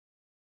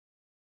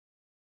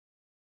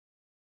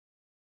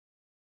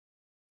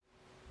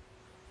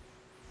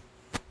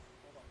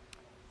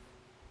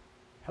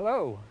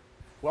Hello,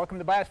 welcome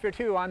to Biosphere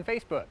 2 on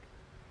Facebook.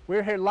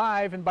 We're here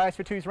live in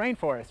Biosphere 2's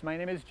Rainforest. My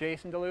name is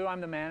Jason DeLeeuw.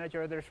 I'm the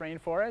manager of this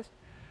rainforest.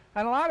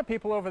 And a lot of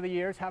people over the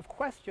years have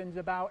questions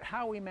about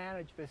how we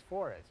manage this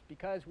forest.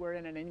 Because we're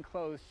in an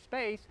enclosed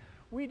space,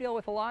 we deal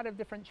with a lot of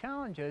different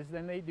challenges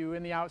than they do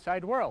in the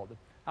outside world.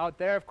 Out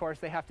there, of course,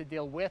 they have to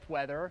deal with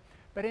weather,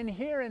 but in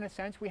here, in a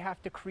sense, we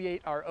have to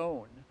create our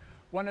own.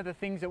 One of the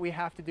things that we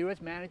have to do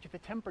is manage the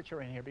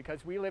temperature in here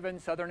because we live in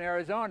southern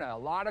Arizona, a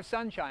lot of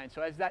sunshine.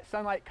 So as that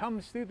sunlight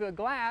comes through the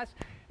glass,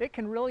 it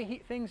can really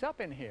heat things up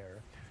in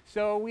here.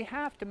 So we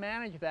have to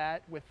manage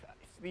that with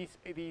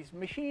these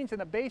machines in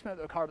the basement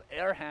that are called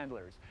air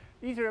handlers.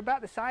 These are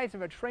about the size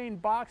of a train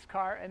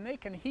boxcar, and they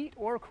can heat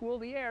or cool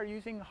the air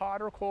using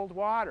hot or cold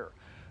water.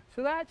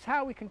 So that's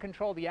how we can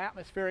control the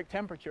atmospheric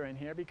temperature in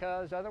here,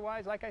 because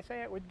otherwise, like I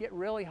say, it would get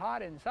really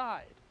hot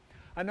inside.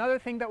 Another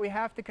thing that we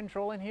have to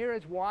control in here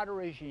is water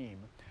regime.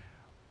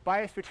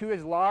 Biosphere 2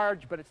 is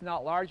large, but it's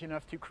not large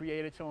enough to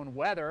create its own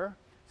weather.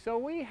 So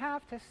we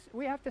have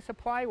to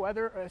supply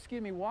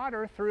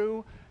water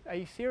through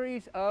a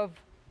series of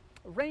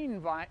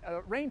rain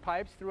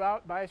pipes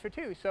throughout Biosphere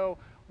 2. So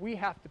we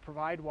have to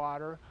provide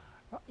water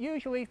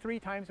usually 3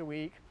 times a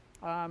week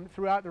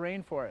throughout the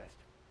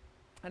rainforest.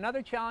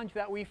 Another challenge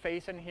that we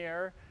face in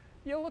here,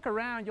 you'll look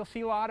around, you'll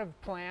see a lot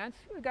of plants.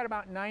 We've got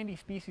about 90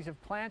 species of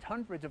plants,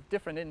 hundreds of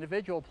different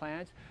individual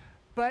plants.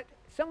 But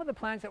some of the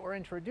plants that were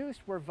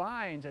introduced were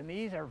vines, and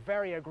these are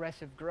very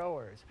aggressive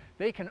growers.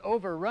 They can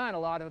overrun a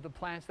lot of the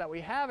plants that we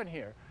have in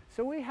here.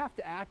 So we have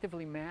to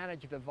actively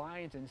manage the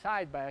vines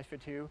inside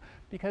Biosphere 2,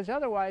 because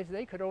otherwise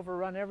they could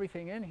overrun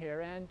everything in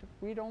here, and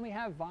we'd only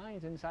have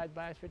vines inside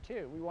Biosphere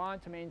 2. We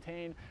want to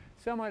maintain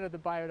somewhat of the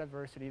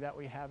biodiversity that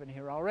we have in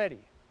here already.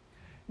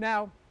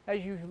 Now,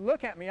 as you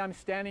look at me, I'm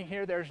standing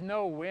here, there's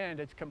no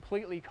wind, it's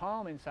completely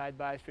calm inside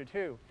Biosphere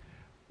 2.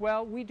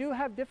 Well, we do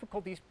have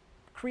difficulties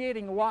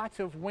creating lots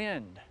of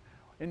wind.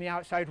 In the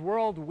outside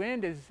world,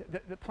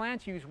 the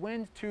plants use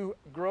wind to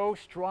grow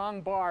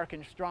strong bark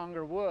and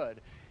stronger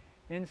wood.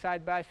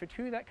 Inside Biosphere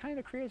 2, that kind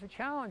of creates a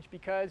challenge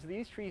because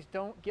these trees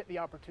don't get the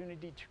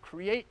opportunity to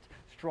create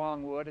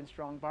strong wood and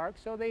strong bark,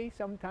 so they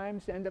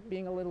sometimes end up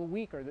being a little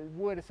weaker. The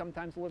wood is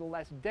sometimes a little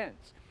less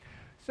dense.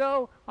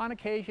 So on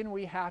occasion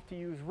we have to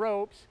use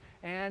ropes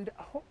and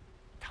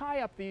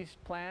tie up these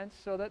plants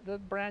so that the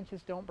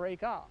branches don't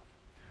break off.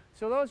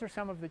 So those are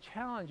some of the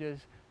challenges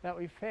that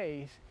we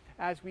face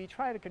as we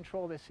try to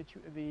control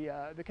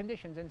the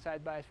conditions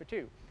inside Biosphere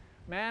 2.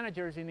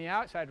 Managers in the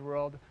outside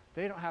world,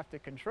 they don't have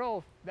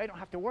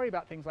to worry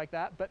about things like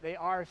that, but they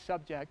are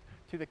subject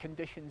to the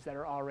conditions that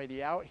are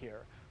already out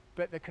here.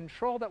 But the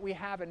control that we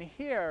have in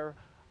here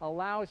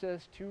allows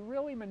us to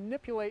really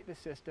manipulate the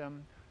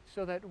system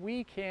so that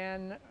we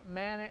can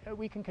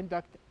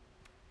conduct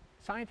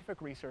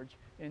scientific research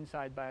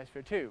inside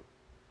Biosphere 2.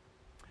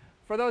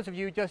 For those of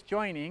you just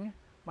joining,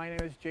 my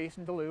name is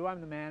Jason DeLeeuw. I'm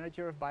the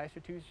manager of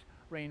Biosphere 2's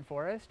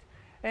Rainforest.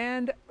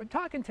 And we're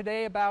talking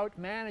today about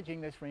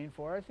managing this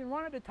rainforest, and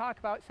wanted to talk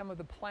about some of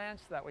the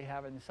plants that we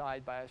have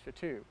inside Biosphere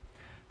 2.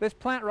 This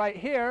plant right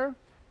here,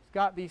 it's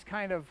got these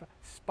kind of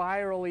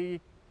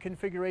spirally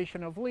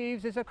configuration of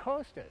leaves, is a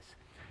costus.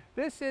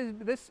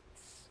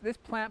 This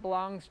plant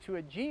belongs to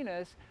a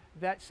genus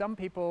that some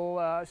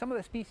of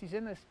the species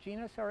in this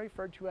genus are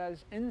referred to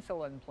as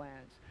insulin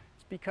plants.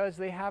 It's because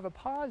they have a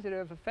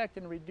positive effect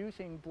in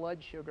reducing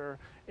blood sugar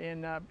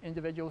in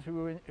individuals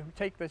who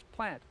take this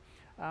plant.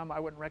 I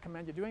wouldn't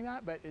recommend you doing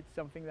that, but it's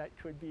something that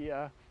could be,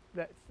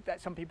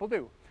 that some people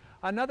do.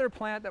 Another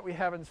plant that we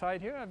have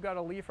inside here, I've got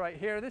a leaf right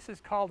here. This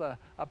is called a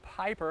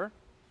piper.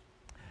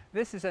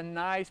 This is a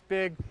nice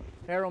big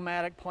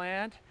aromatic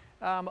plant.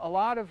 A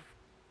lot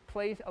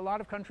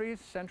of countries,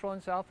 Central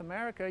and South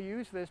America,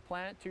 use this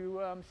plant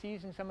to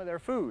season some of their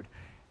food.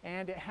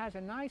 And it has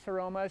a nice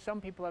aroma. Some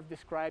people have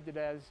described it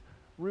as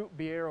root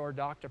beer or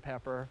Dr.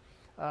 Pepper,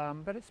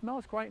 but it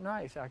smells quite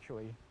nice,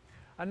 actually.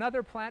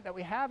 Another plant that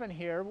we have in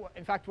here,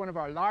 in fact, one of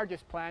our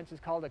largest plants, is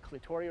called a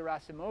Clitoria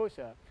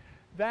racemosa.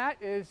 That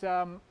is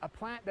a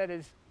plant that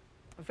is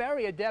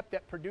very adept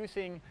at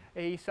producing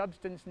a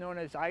substance known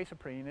as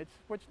isoprene. It's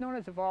what's known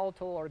as a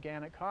volatile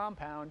organic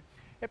compound.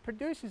 It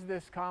produces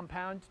this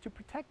compound to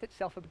protect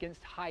itself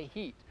against high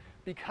heat.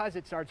 Because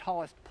it's our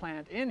tallest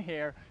plant in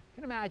here, you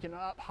can imagine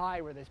up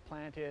high where this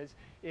plant is,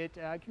 it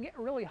can get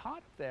really hot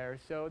up there.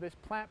 So this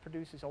plant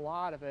produces a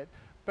lot of it,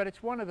 but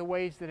it's one of the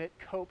ways that it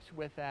copes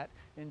with that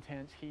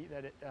intense heat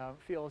that it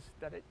feels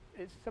that it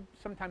is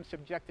sometimes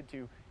subjected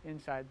to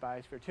inside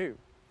Biosphere 2.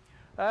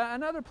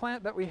 Another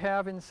plant that we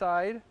have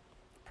inside,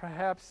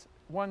 perhaps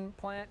one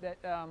plant that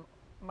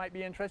might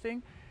be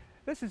interesting.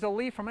 This is a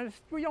leaf from it.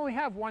 We only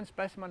have one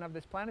specimen of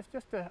this plant. It's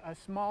just a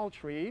small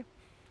tree.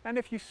 And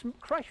if you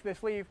crush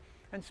this leaf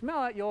and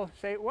smell it, you'll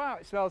say, wow,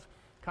 it smells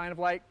kind of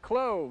like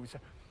cloves.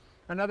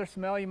 Another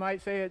smell, you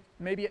might say,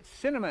 maybe it's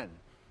cinnamon.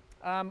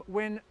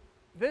 When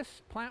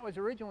this plant was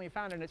originally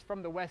found, and it's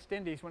from the West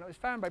Indies, when it was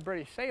found by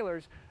British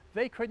sailors,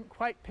 they couldn't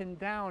quite pin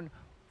down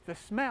the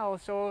smell,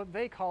 so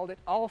they called it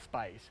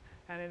allspice.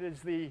 and it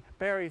is the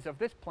berries of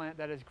this plant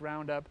that is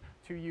ground up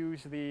to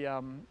use the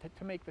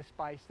to make the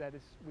spice that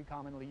we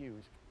commonly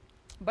use.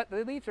 But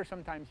the leaves are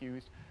sometimes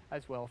used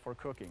as well for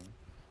cooking,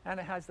 and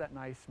it has that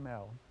nice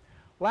smell.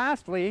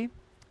 Lastly,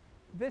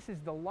 this is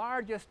the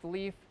largest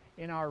leaf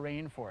in our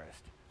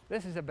rainforest.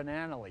 This is a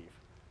banana leaf.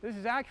 This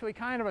is actually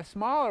kind of a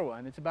smaller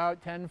one. It's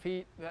about 10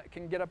 feet, that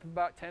can get up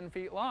about 10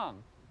 feet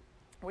long.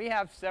 We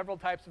have several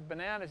types of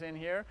bananas in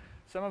here.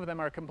 Some of them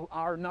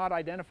are not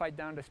identified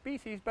down to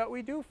species, but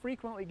we do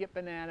frequently get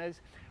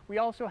bananas. We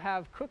also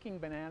have cooking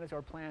bananas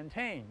or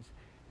plantains.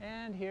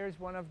 And here's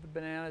one of the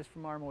bananas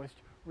from our most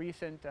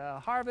recent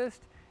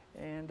harvest,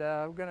 and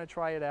we're going to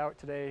try it out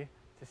today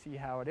to see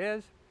how it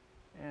is.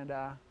 And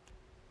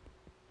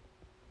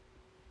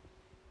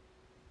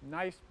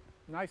nice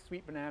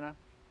sweet banana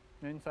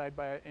from inside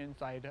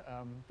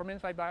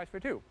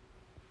Biosphere 2.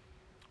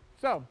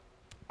 So,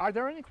 are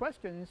there any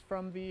questions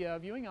from the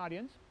viewing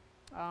audience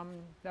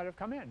that have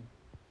come in?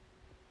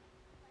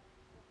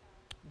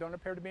 Don't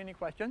appear to be any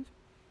questions.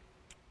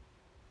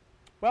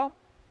 Well,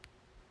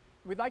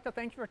 we'd like to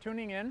thank you for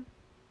tuning in,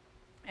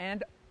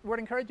 and would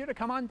encourage you to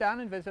come on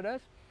down and visit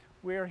us.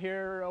 We're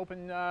here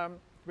open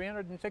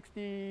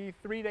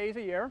 363 days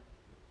a year.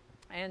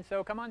 And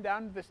so come on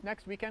down. This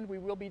next weekend we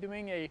will be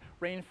doing a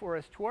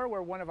rainforest tour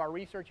where one of our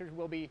researchers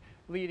will be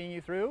leading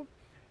you through.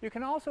 You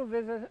can also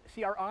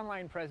see our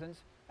online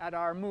presence at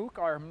our MOOC,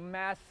 our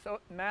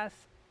Mass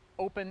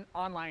Open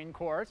Online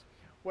course,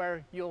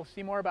 where you'll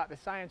see more about the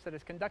science that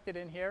is conducted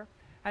in here.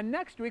 And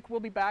next week we'll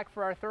be back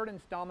for our third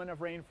installment of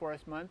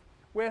Rainforest Month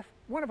with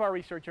one of our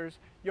researchers,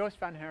 Joost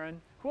van Haren,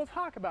 who will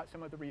talk about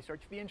some of the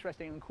research, the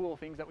interesting and cool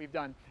things that we've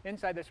done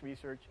inside this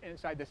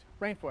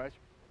rainforest,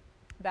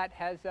 that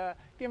has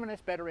given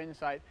us better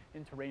insight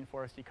into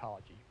rainforest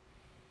ecology.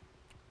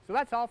 So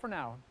that's all for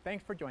now.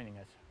 Thanks for joining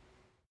us.